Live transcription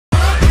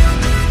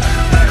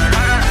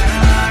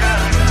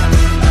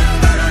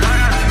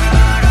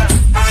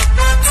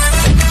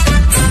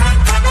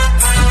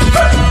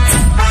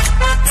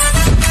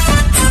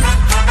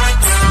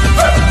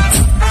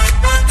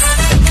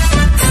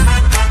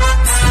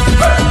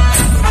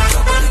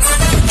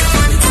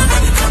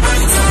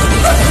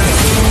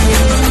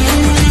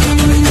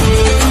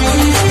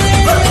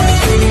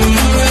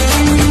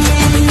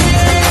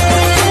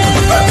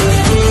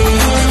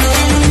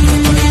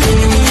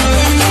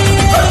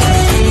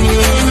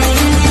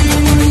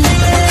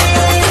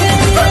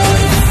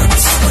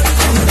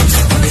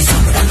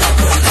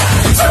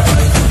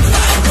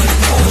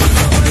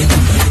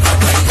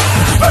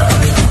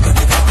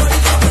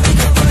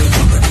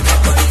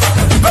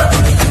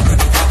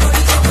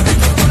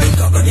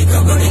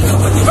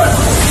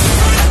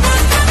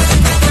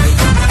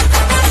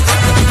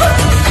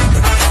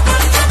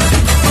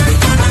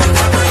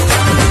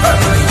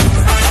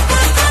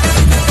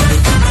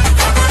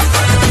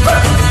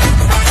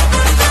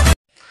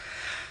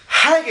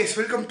guys,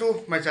 welcome to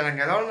my channel.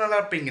 எல்லாரும் நல்லா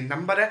இருப்பீங்க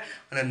நம்புறேன்.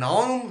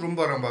 நானும்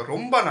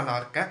ரொம்ப நல்லா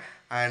இருக்கேன்.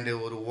 And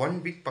ஒரு 1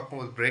 week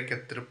பக்கம் ஒரு பிரேக்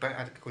எடுத்துருப்பேன்.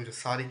 அதுக்கு கொஞ்சம்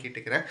சாரி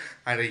கேட்டுக்கிறேன்.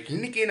 அண்ட்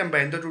இன்னைக்கு நம்ம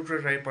எந்த ரூட்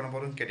ட்ரை பண்ண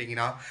போறோம்னு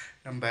கேட்டிங்கன்னா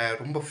நம்ம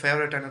ரொம்ப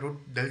ஃபேவரட்டான root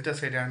delta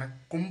சைடான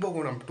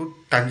Kumbakonam to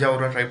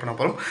Thanjavur try பண்ண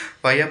போகிறோம்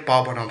வய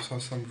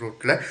பாபநாசம்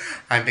ரூட்டில்.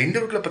 அண்ட் இந்த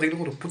ரூட்டில்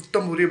பார்த்தீங்கன்னா ஒரு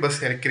புத்தமுரிய பஸ்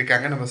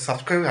இறக்கியிருக்காங்க. நம்ம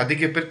சப்ஸ்கிரைபர்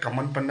அதிக பேர்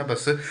கமெண்ட் பண்ண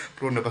பஸ்ஸு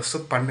ப்ரோ இந்த பஸ்ஸு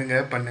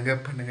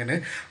பண்ணுங்கன்னு.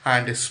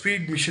 அண்ட்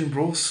ஸ்பீட் மிஷின்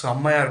ப்ரோ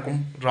செம்மையாக இருக்கும்,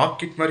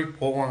 ராக்கெட் மாதிரி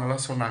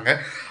போவாங்கலாம் சொன்னாங்க.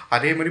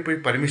 அதே மாதிரி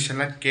போய்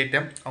பர்மிஷன்லாம்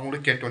கேட்டேன்,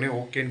 அவங்களும் கேட்டோடனே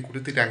ஓகேன்னு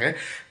கொடுத்துட்டாங்க.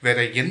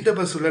 வேறு எந்த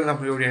பஸ்ஸில்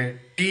நம்மளுடைய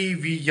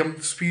T.V.M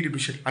ஸ்பீடு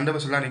மிஷின் அந்த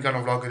பஸ்ஸில் அன்றைக்கான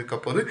vlog இருக்க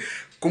போது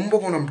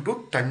கும்பகோணம் டு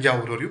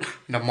தஞ்சாவூர் வரையும்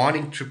இந்த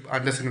மார்னிங் ட்ரிப்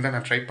அந்த சிங்கிள் தான்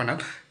நான் ட்ரை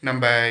பண்ணேன்.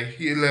 நம்ம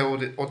இதில்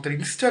ஒருத்தர்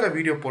இன்ஸ்டாவில்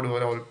வீடியோ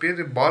போடுவார், அவர் பேர்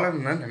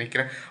பாலன்னு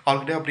நினைக்கிறேன்.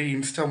 அவர்கிட்ட அப்படியே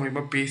இன்ஸ்டா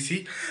மூலிமா பேசி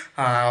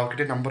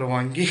அவர்கிட்ட நம்பரை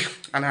வாங்கி,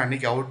 ஆனால்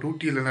அன்றைக்கி அவர்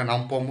டியூட்டியில் இல்லை,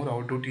 நான் போகும்போது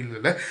அவர் டியூட்டியில்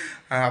இல்லை.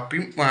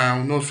 அப்பயும்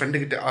இன்னொரு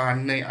ஃப்ரெண்டுக்கிட்ட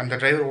அந்த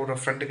டிரைவரோட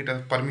ஃப்ரெண்டுக்கிட்ட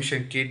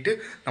பர்மிஷன் கேட்டு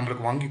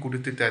நம்மளுக்கு வாங்கி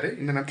கொடுத்துட்டாரு.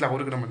 இந்த நேரத்தில்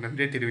அவருக்கு நம்ம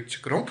நன்றியை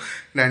தெரிவிச்சுக்கிறோம்.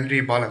 நன்றி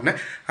பாலன்னு.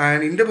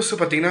 அண்ட் இந்த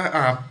பஸ்ஸு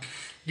பார்த்திங்கன்னா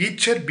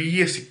EICHER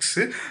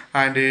Bs6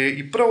 அண்டு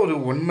இப்போ ஒரு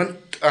 1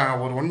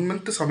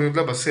 month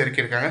சமயத்தில் பஸ்ஸு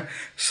இறக்கியிருக்காங்க.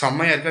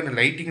 செம்மையாக இருக்குது. அந்த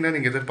லைட்டிங்லாம்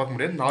நீங்கள் எதிர்பார்க்க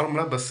முடியாது.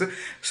 நார்மலாக பஸ்ஸு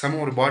செம்ம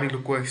ஒரு பாடி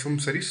லுக் வைஸும்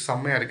சரி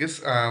செம்மையாக இருக்குது.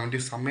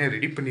 வண்டி செம்மையாக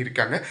ரெடி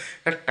பண்ணியிருக்காங்க.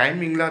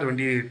 டைமிங்கில் அது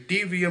வண்டி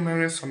T.V.M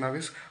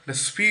சொன்னாவே அந்த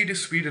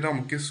ஸ்பீடு தான்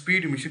முக்கியம்.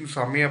 ஸ்பீடு மிஷின்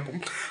செம்மையாக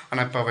போகும்.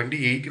 ஆனால் இப்போ வண்டி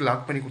 80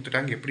 லாக் பண்ணி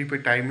கொடுத்துட்டாங்க. எப்படி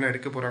போய் டைமில்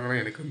எடுக்க போகிறாங்களோ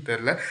எனக்குன்னு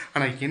தெரில.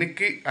 ஆனால்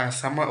எனக்கு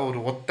செம்ம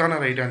ஒரு ஒத்தான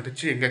ரைடாக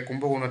இருந்துச்சு. எங்கள்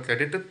கும்பகோணத்தில்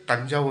எடுத்து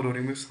தஞ்சாவூர்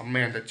வரையுமே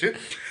செம்மையாக இருந்துச்சு.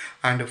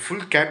 அண்டு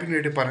ஃபுல் கேபின்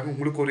ரைடு பாருங்கள்,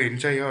 உங்களுக்கு ஒரு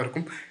என்ஜாயாக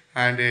இருக்கும்.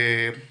 அண்டு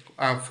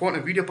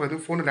வீடியோ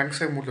பார்த்து ஃபோனை லேண்ட்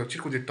சைட் மோட்டில்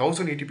வச்சு கொஞ்சம்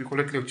 1080p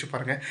குவாலிட்டியில் வச்சு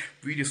பாருங்கள்.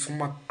 வீடியோ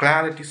சும்மா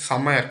கிளாரிட்டி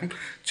செம்மையாக இருக்கும்.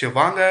 சரி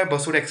வாங்க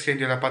பஸ்ஸோட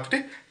எக்ஸ்சேஞ்ச் எல்லாம் பார்த்துட்டு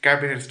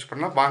கேபின் ரெஜிஸ்டர்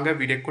பண்ணலாம். வாங்க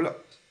வீடியோக்குள்ளே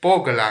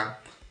போகலாம்.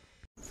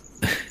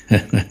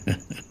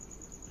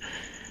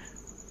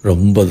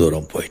 ரொம்ப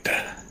தூரம்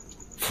போயிட்டேன்,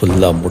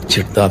 ஃபுல்லாக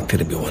முடிச்சுட்டு தான்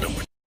திரும்பி வர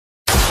முடியும்.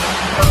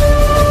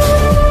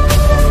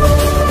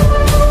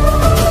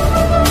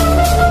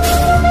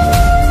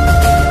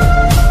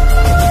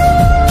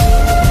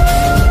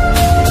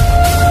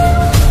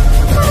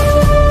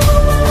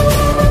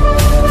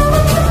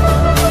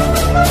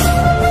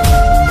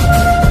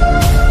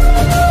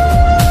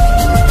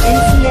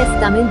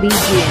 Tamil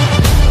BGM.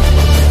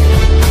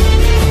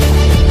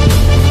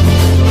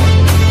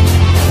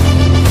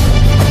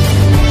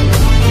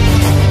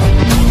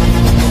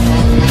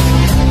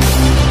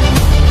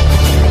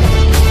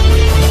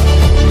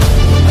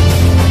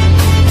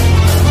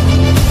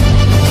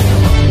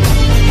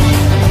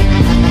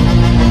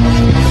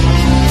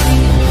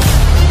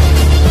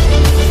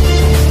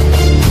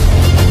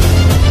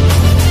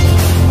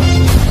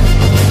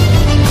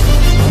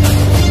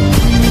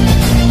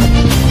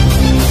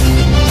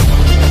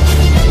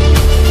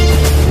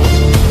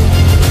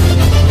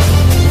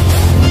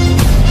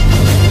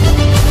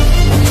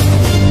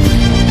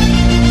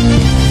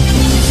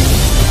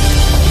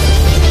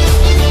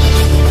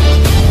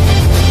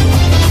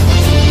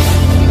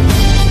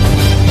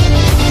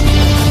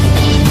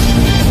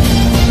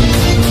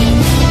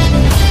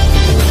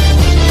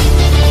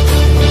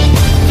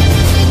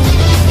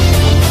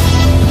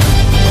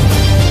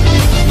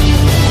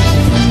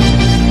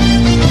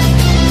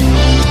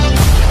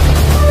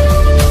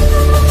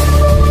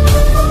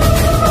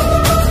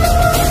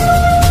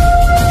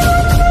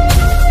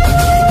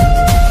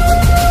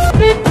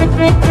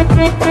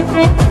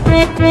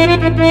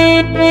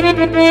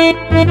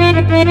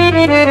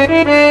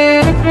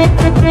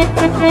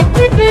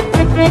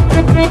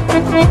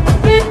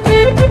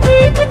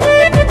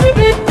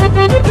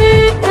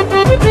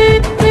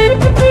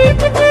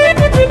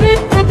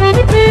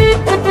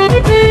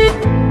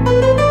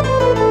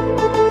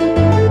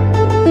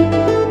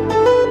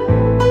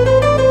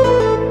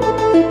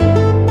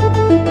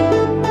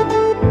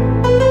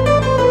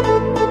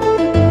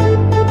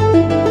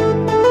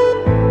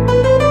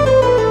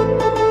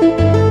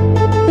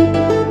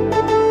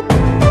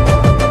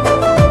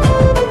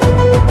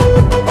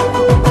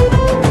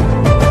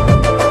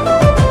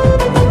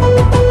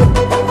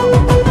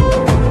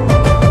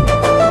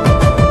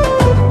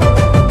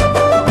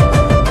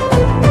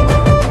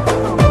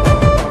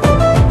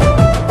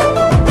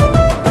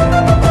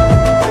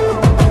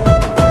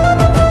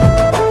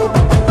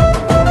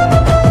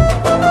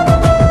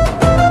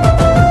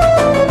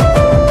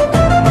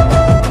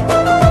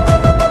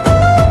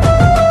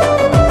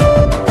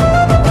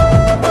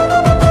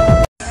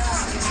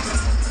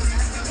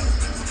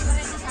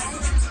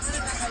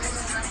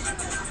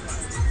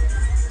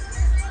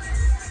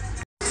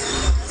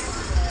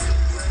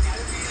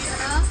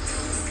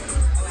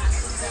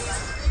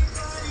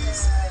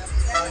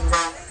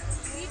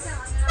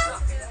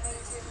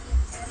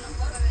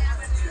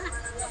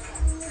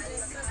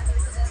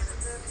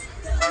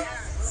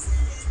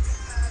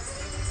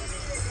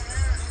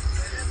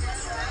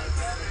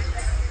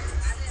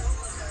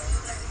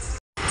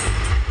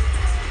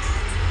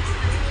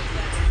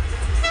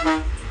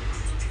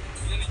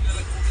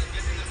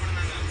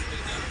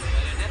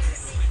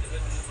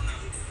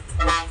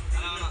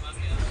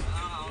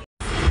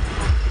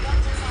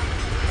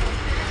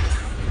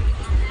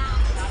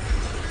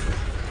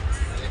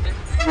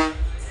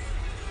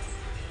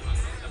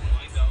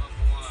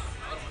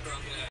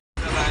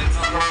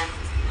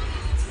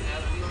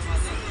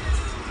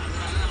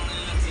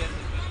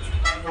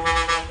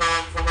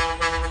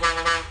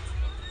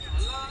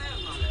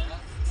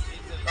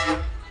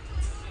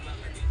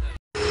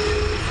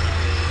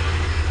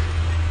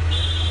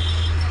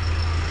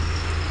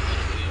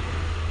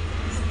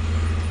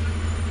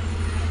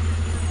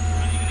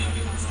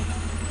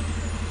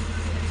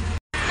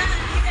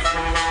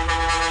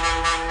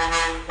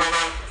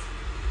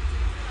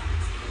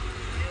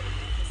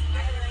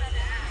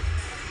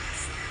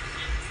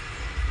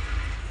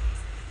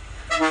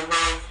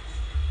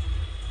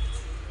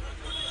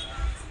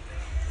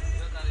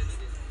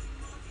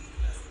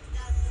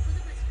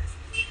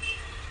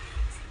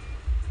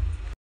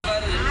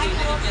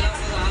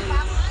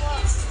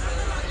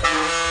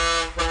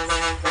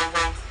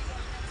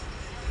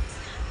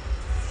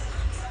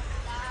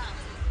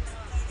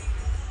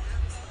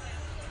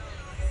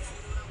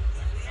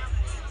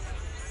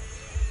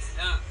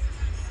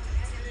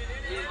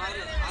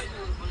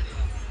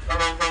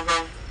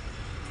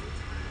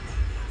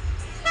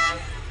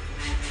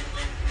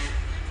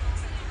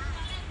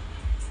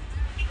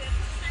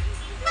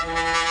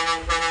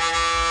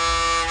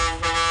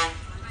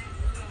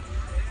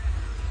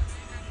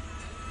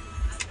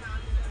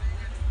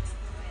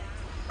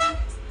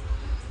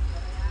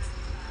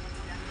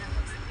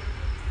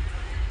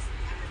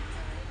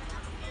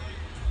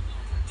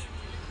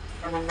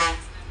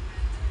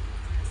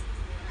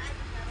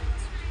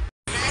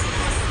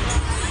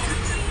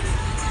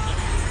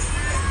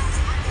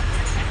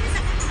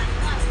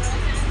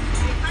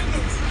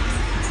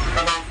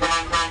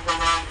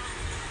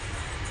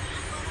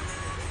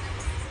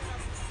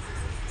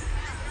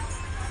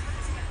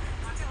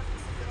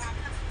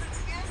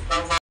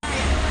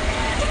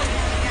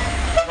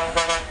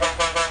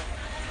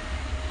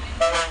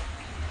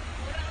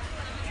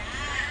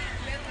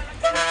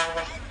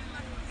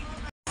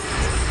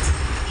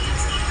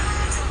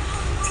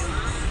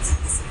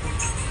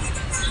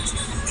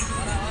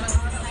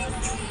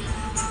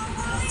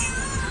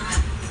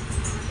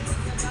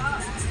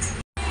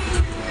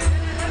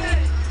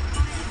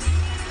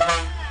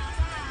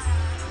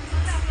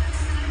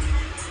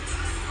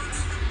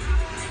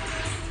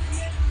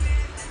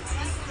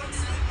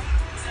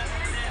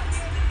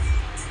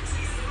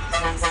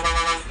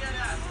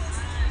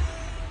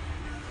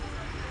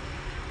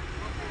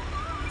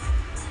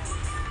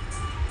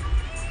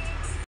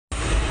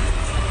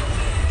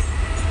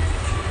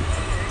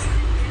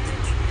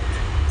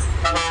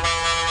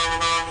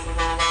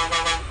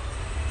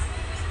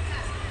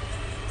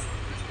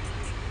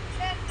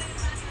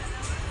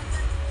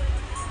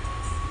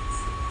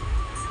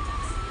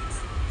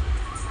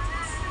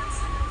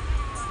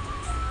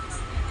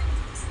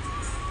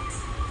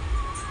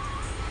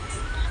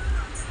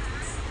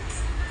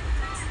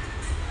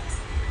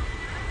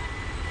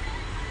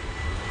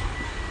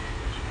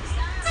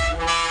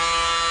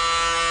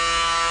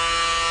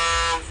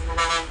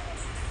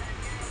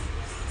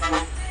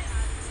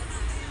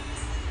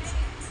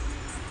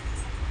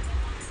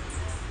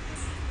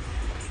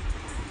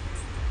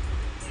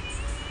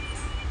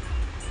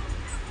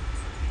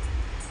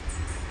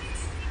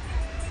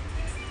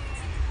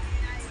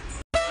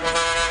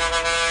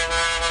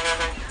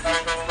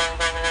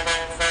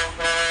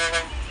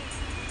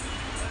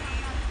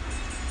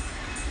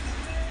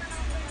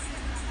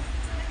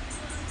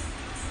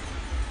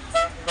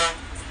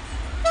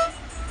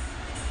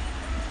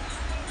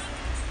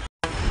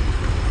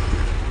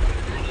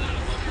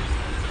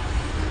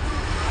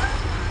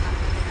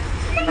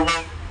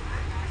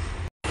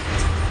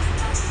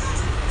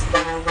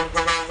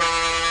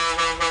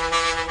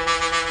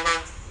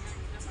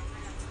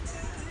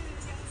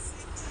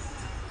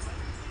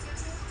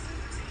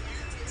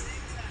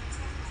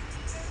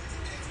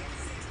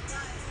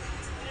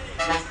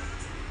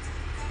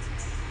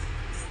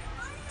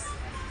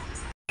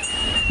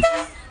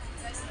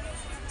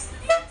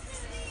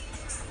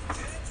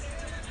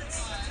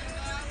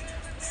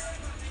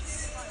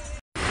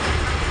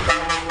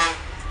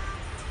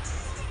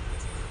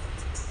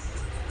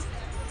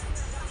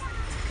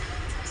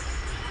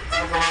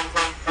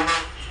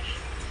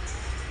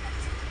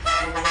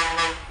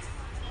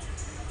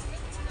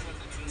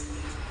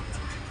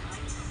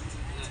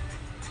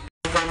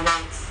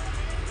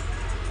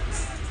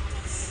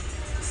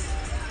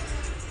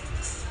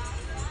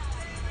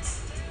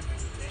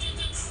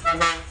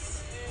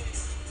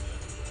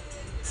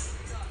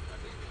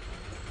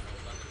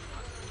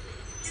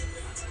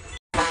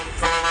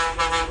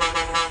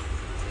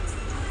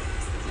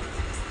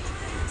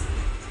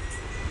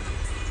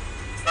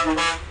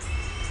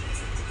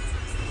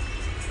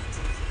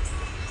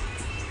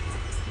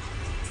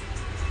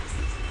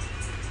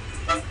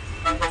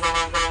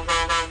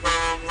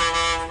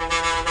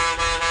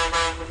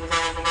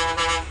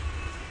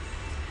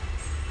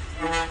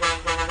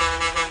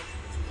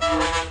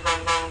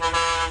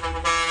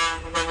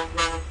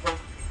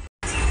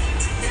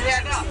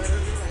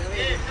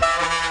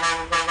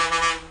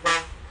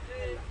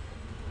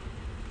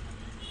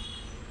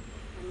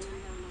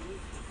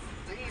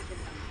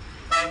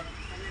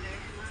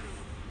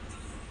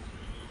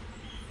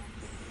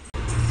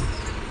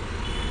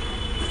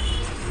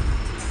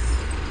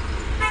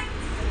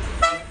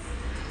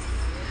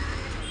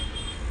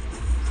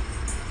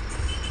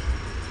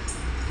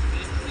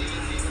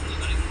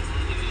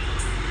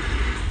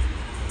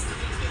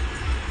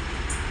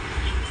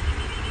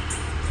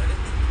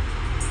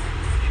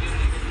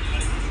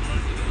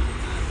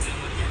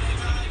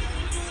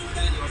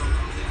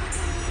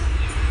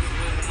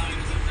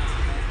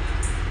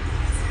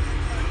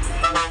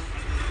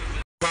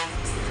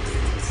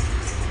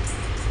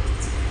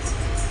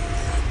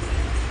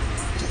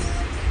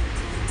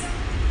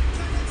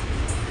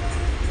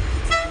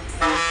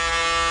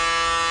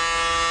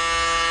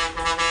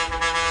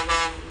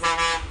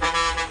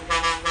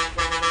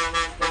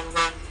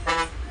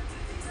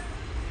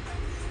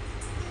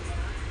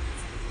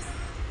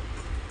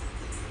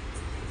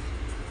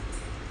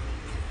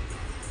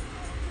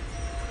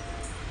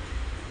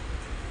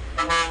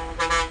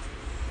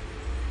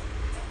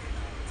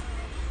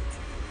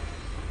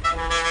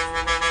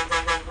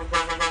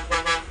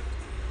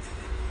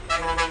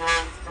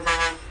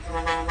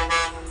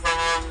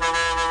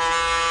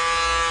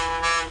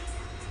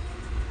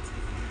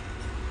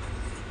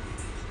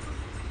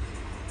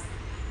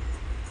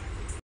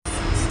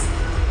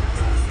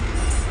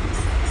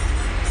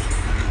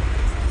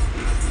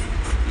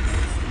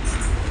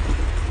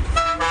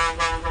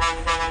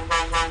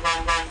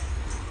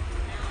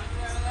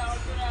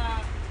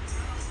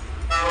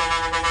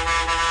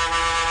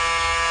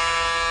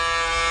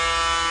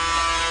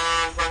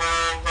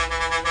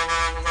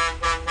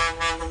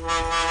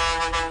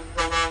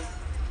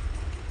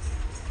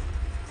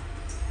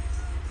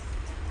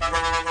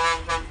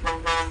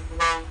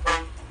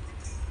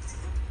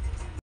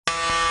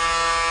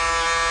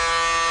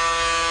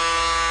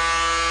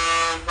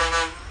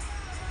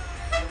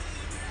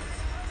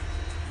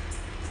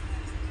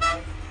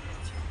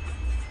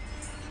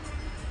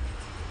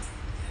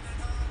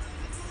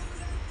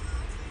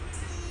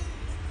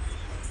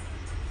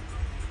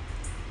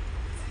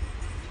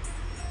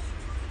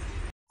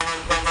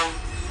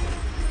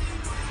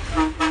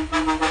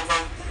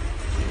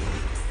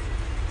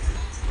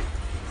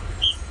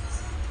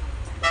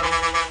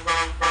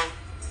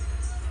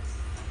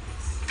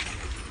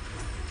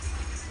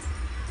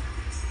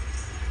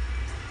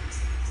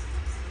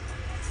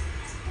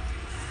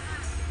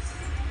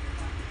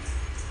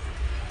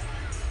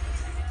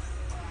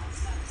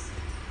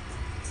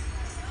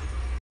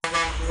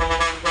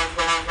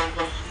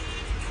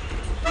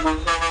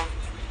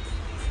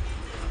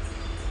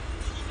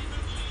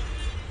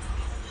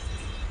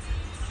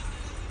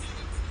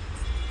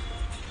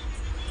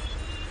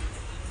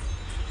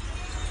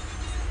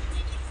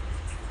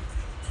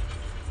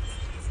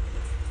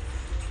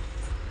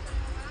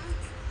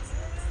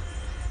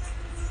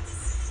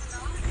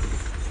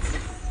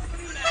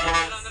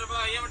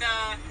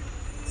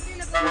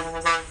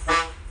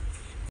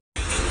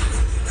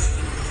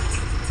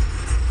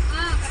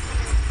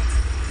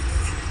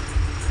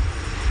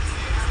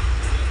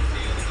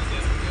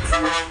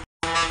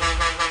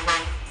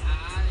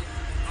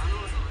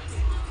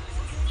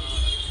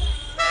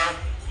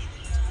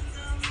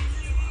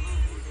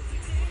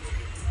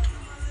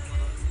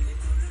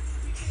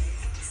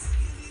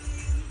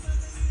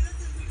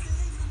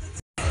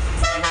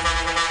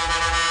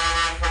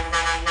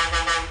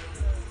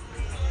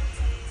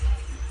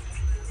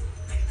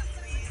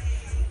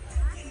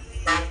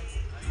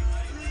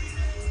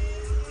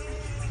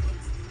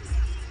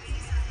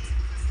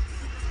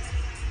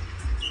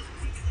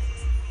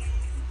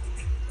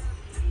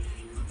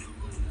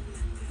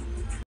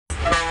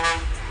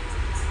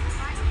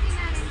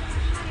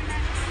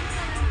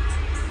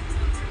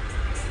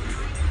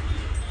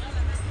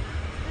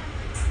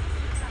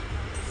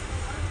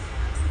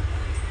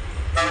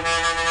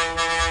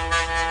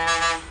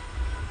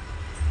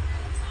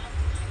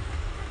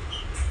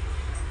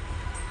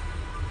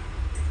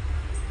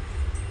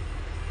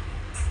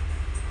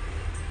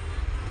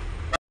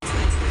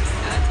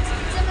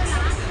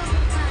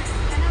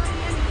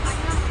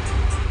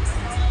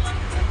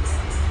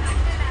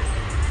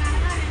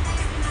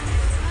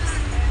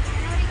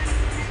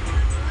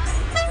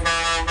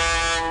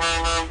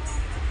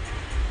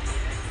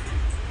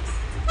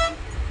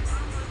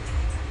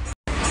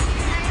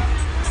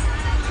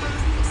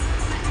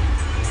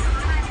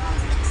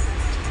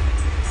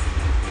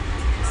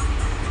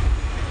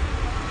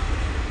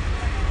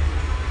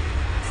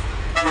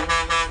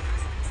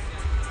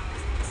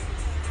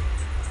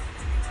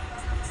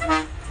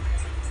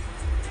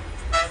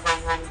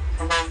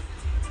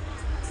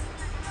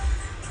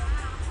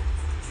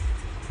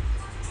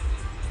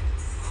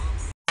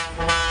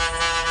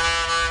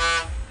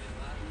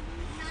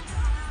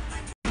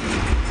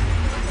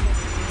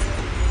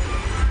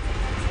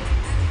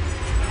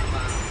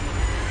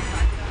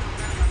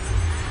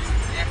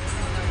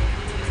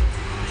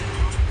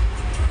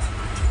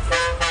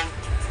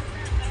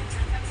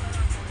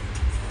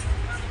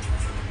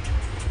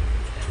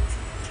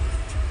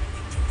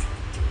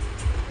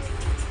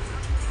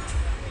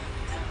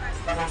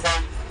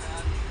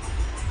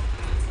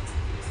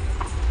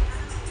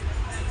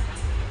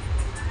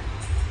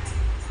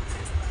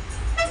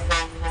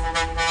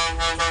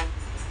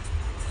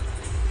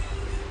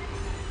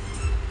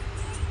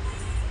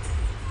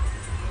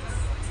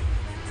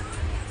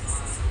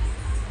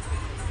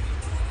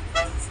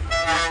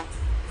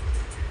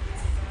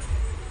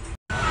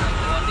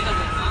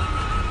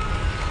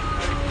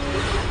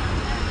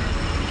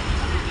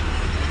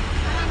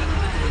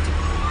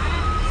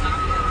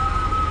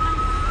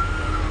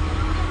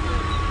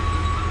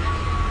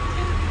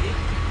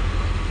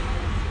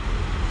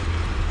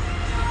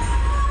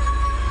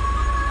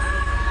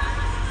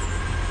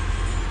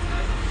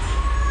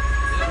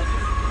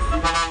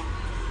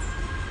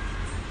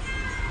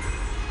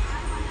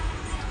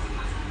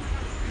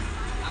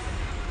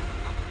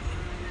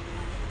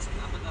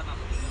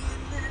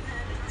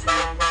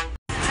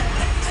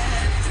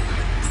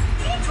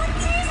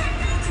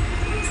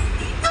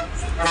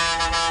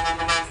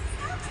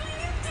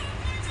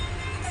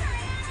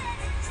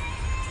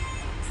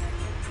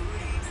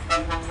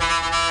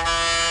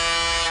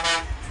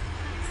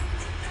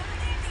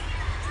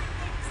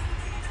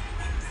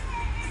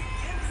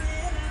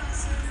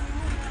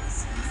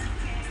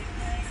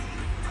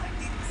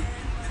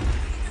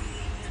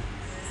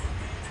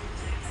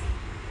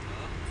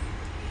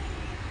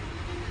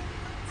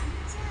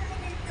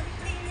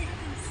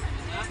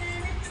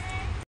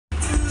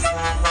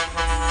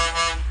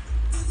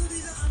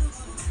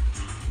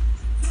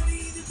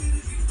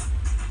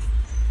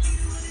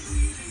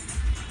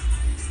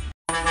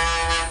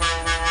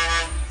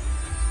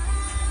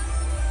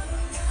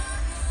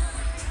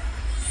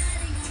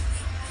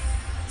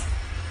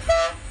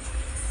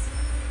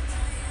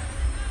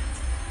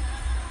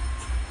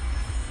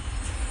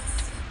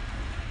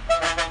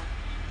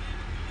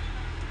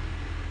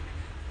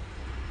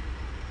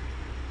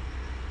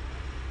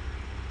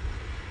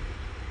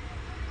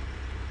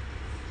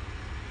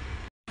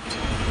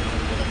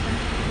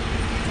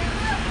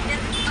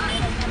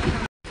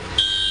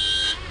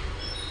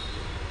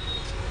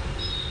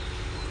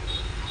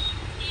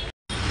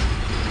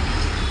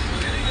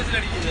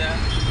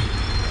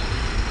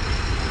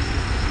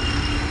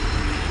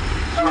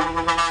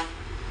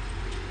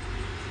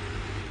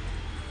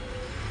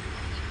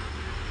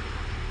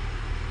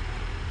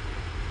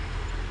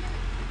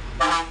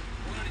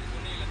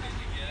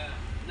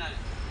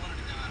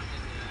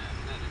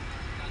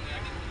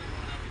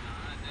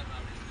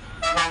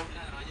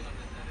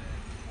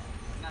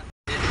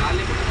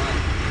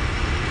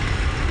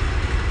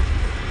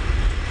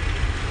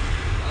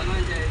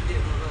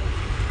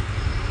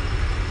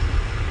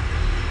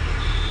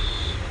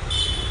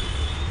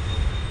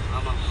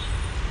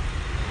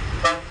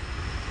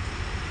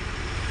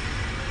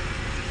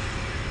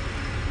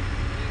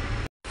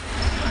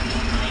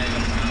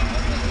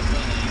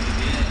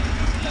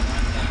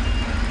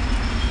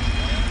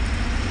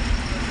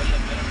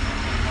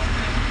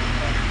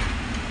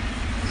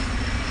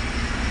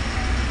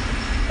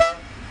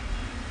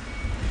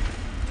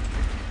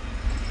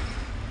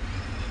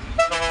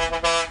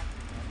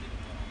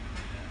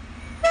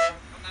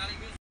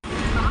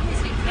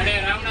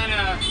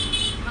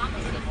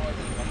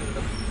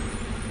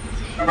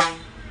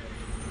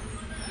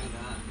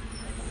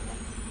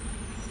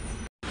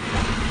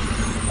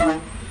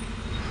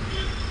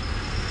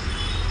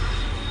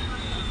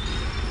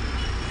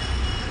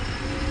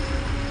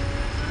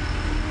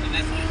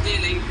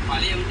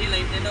 பழைய வண்டி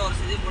லைட் ஒரு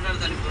சிதி போட்டு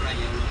அனுப்பி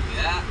விடுறாங்க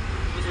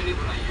உங்களுக்கு சொல்லி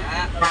போடுறாங்க.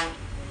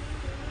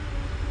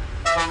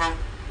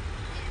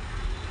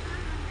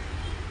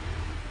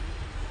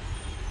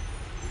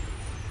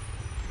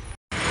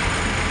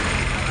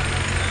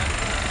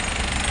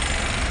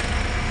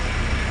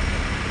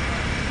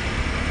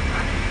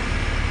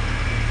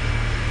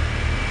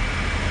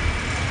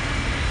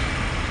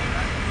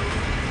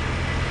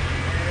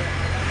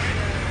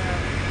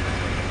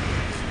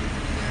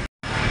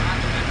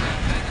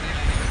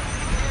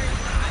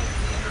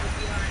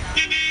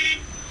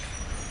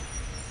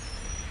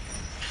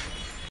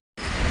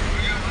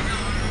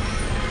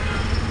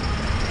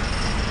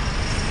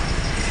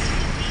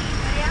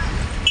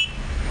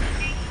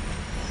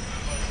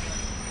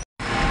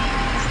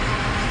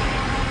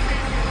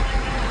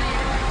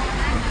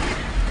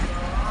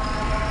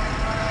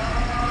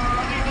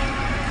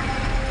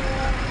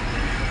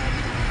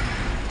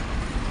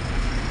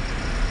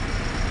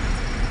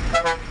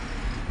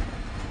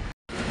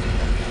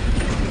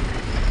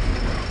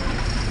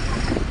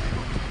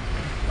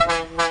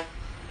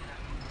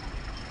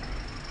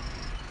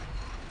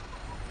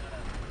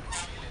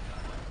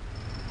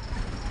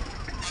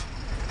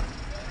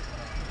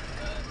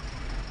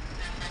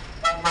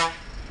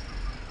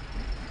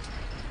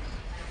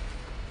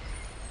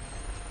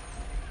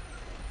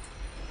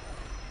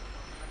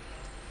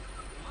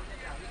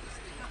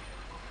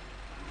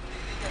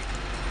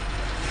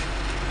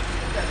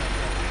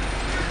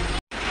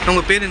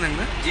 உங்கள் பேர்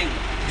என்னங்க?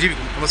 ஜிவி.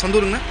 நம்ம சொந்த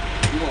ஊருங்க?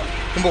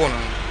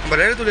 கும்பகோணம். நம்ம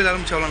ரயில் தொழில்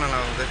ஆரம்பிச்சு எவ்வளோ நாள்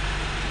ஆகுது?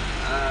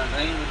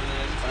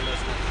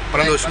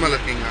 12 வருஷமாக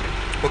இருக்கீங்களா?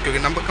 Okay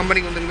okay. நம்ம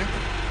கம்பெனிக்கு வந்துங்க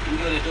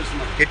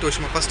 8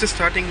 வருஷமா. ஃபஸ்ட்டு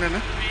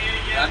ஸ்டார்டிங்லண்ணா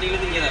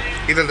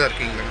இதில் தான்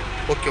இருக்கீங்களா?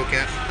 Okay okay.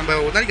 நம்ம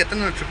ஒரு நாளைக்கு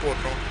எத்தனை நாள் ட்ரிப்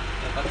ஓட்டுறோம்?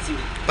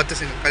 10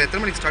 சிங்கிள். அது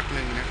எத்தனை மணிக்கு ஸ்டார்ட்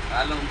பண்ணுவீங்க?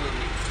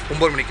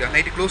 9 மணிக்கா?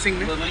 நைட்டு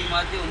க்ளோசிங்ண்ணே?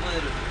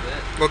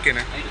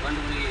 ஓகேண்ணே.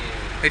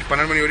 நைட்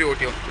 12 மணி வரையும்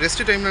ஓட்டியும்.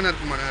 ரெஸ்ட் டைம்லாம்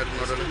இருக்குமாண்ணே?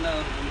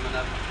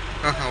 இருக்கும்.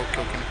 ஆஹா, ஓகே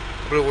ஓகேண்ணே.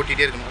 அப்புறம்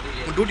ஓட்டிகிட்டே இருக்கணும்.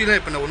 உங்கள் டியூட்டிலாம்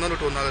இப்போ ஒன்றா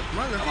விட்டு ஒரு நாள்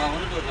இருக்குமா?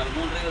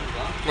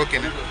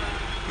 ஓகேண்ணே.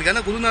 இன்றைக்கி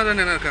ஆனால்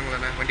குருநாதன் என்ன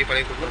இருக்காங்களாண்ணே? வண்டி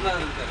பழைய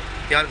குருநாதன்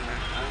யாருங்கண்ணே?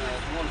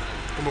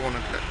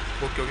 கும்பகோணத்தில்.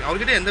 Okay okay.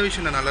 அவர்கிட்ட எந்த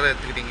விஷயம் நான் நல்லா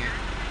எடுத்துக்கிட்டீங்க?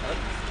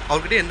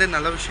 அவர்கிட்ட எந்த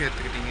நல்ல விஷயம்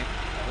எடுத்துக்கிட்டீங்க?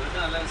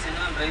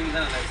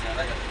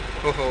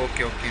 ஓஹோ,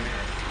 ஓகே ஓகேண்ணே.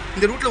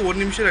 இந்த ரூட்டில்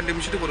 1 நிமிஷம் 2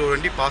 நிமிஷத்துக்கு ஒரு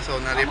வண்டி பாஸ்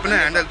ஆகுது. அது எப்படின்னா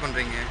ஹேண்டில்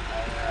பண்ணுறீங்க?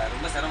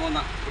 ரொம்ப சிரமம்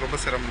தான்.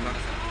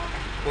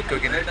 ஓகே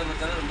ஓகேண்ணே.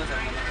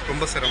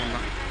 ரொம்ப சிரமம்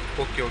தான்.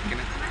 ஓகே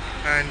ஓகேண்ணே.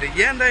 அண்ட்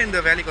ஏன் தான் இந்த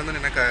வேலைக்கு வந்து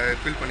எனக்கு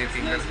ஃபீல்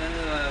பண்ணியிருக்கீங்க?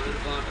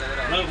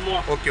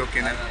 ஓகே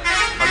ஓகேண்ணே.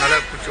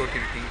 அதனால் பிடிச்சி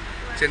ஓட்டியிருக்கீங்க.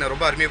 சரி, நான்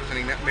ரொம்ப அருமையாக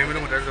சொன்னீங்க. மேலும்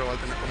உங்கள் டிரைவர்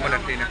வாழ்த்துனேன். ரொம்ப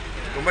நன்றிண்ணே.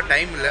 ரொம்ப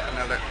டைம் இல்லை,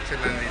 அதனால்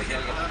சரி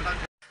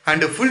நன்றி.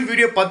 அண்ட் ஃபுல்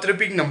வீடியோ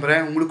பார்த்துருப்பீங்க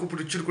நம்புகிறேன். உங்களுக்கும்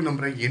பிடிச்சிருக்கும்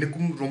நம்புகிறேன்.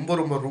 எனக்கும் ரொம்ப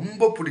ரொம்ப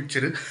ரொம்ப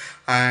பிடிச்சிரு.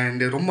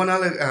 அண்டு ரொம்ப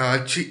நாள்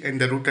ஆச்சு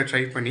இந்த ரூட்டை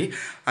ட்ரை பண்ணி.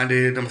 அண்டு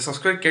நம்ம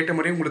சப்ஸ்கிரைப் கேட்ட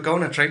மாதிரியே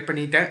உங்களுக்காக நான் ட்ரை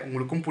பண்ணிட்டேன்.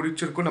 உங்களுக்கும்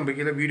பிடிச்சிருக்கும். நம்ம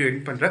கீழே வீடியோ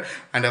எண்ட் பண்ணுறேன்.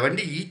 அந்த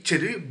வண்டி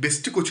ஈச்சரு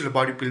பெஸ்ட்டு கோச்சில்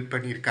பாடி பில்ட்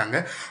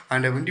பண்ணியிருக்காங்க.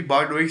 அந்த வண்டி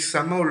பாடி வைஸ்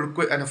செம்ம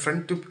லுக்கு. அந்த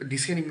ஃப்ரண்ட்டு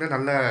டிசைனிங்லாம்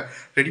நல்லா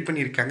ரெடி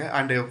பண்ணியிருக்காங்க.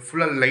 அண்டு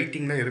ஃபுல்லாக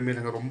லைட்டிங்லாம் எதுவுமே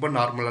இல்லைங்க. ரொம்ப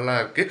நார்மலாக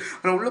இருக்குது.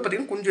 ஆனால் உள்ளே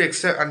பார்த்தீங்கன்னா கொஞ்சம்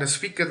எக்ஸ்ட்ரா அந்த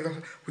ஸ்பீக்கர்லாம்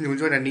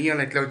கொஞ்சம் அந்த நீயா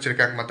லைட்டில்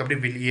வச்சுருக்காங்க. மற்றபடி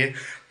வெளியே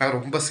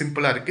ரொம்ப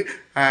சிம்பிளாக இருக்குது.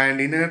 அண்ட்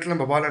இந்த நேரத்தில்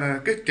நம்ம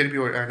பாலனுக்கு திருப்பி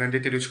நன்றி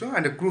தெரிவிச்சுக்கோம்.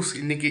 அந்த க்ரூஸ்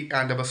இன்றைக்கி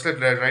அந்த பஸ்ஸில்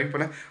ட்ரைவ்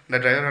பண்ண அந்த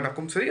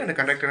டிரைவரானுக்கும் சரி, அந்த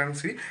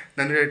கண்டக்டரானுக்கும் சரி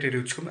நன்றி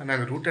தெரிவிச்சுக்கோம். ஆனால்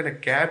அந்த ரூட்டை அந்த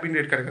கேபின்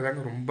ரேட்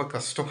கிடைக்கிறதாங்க ரொம்ப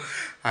கஷ்டம்.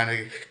 அந்த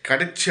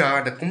கிடச்சா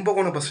அந்த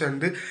கும்பகோணம் பஸ்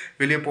ஸ்டாண்டு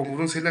வெளியே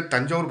போகும்போதும் சரி,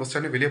 தஞ்சாவூர் பஸ்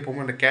ஸ்டாண்டு வெளியே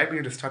போகும்போது அந்த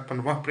கேபின் ரேட் ஸ்டார்ட்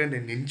பண்ணுவோம். அப்படியே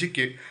அந்த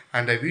நெஞ்சுக்கு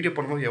அந்த வீடியோ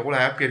பண்ணும்போது எவ்வளோ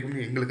ஹாப்பியாக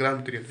இருக்குன்னு எங்களுக்கு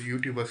தான் தெரியும், அந்த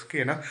யூடியூபர்ஸ்க்கு.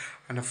 ஏன்னா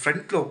அந்த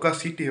ஃப்ரண்ட்டில் உட்கார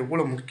சீட்டு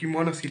எவ்வளோ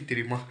முக்கியமான சீட்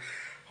தெரியுமா?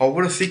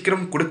 அவ்வளோ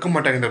சீக்கிரம் கொடுக்க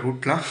மாட்டாங்க இந்த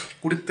ரூட்லாம்.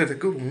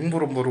 கொடுத்ததுக்கு ரொம்ப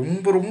ரொம்ப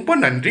ரொம்ப ரொம்ப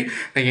நன்றி.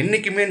 நான்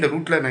என்றைக்குமே இந்த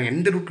ரூட்டில் நான்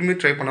எந்த ரூட்லையுமே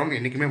ட்ரை பண்ணாமல்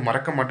என்றைக்குமே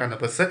மறக்க மாட்டேன் அந்த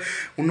பஸ்ஸை.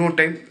 இன்னொரு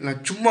டைம்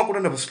நான் சும்மா கூட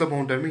அந்த பஸ்ஸில்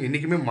போகிற டைம்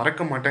என்றைக்குமே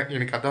மறக்க மாட்டேன்.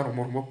 எனக்கு அதான்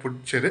ரொம்ப ரொம்ப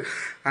பிடிச்சது.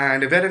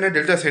 அண்ட் வேறு என்ன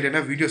டெல்டா சைடு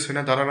என்ன வீடியோஸ்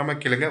வேணால் தாராளமாக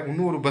கேளுங்க.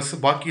 இன்னும் ஒரு பஸ்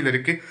பாக்கியில்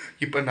இருக்குது.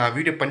 இப்போ நான்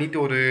வீடியோ பண்ணிவிட்டு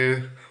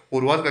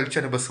ஒரு வாரம்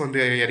கழிச்சு அந்த பஸ் வந்து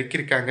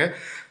இறக்கியிருக்காங்க.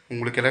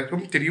 உங்களுக்கு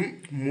எல்லாருக்கும் தெரியும்,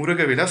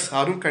 முருக விலாஸ்.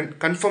 அதுவும்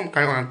கன்ஃபார்ம்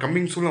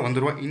கம்மிங் சூனில்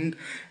வந்துடுவோம்.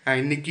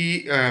 இன்னைக்கு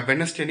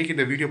வெனஸ்டே அன்றைக்கி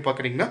இந்த வீடியோ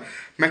பார்க்குறீங்கன்னா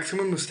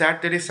மேக்ஸிமம்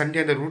சாட்டர்டே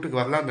சண்டே அந்த ரூட்டுக்கு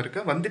வரலான்னு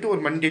இருக்கேன். வந்துட்டு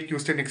ஒரு மண்டே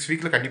டியூஸ்டே நெக்ஸ்ட்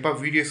வீக்கில் கண்டிப்பாக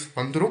வீடியோஸ்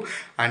வந்துடும்.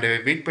 அண்ட்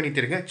வெயிட் பண்ணி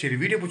தருங்க. சரி,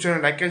 வீடியோ பிடிச்சா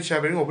லைக் அண்ட்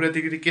ஷேர் பண்ணுங்கள்.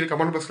 ஒவ்வொரு கீழே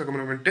கமெண்ட் பாக்ஸில்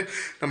கமெண்ட் பண்ணிட்டு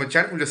நம்ம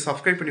சேனல் கொஞ்சம்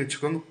சப்ஸ்கிரைப் பண்ணி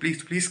வச்சுக்கோங்க.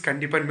 ப்ளீஸ்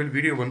கண்டிப்பாக இனிமேல்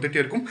வீடியோ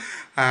வந்துகிட்டே இருக்கும்.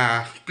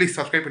 ப்ளீஸ்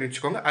சப்ஸ்கிரைப் பண்ணி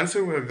வச்சுக்கோங்க.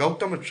 Also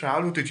Gautham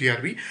travel with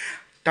GRB.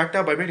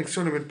 Tata bye by.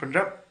 Next ஒன்று வெயிட்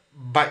பண்ணுறேன்.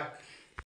 பாய்.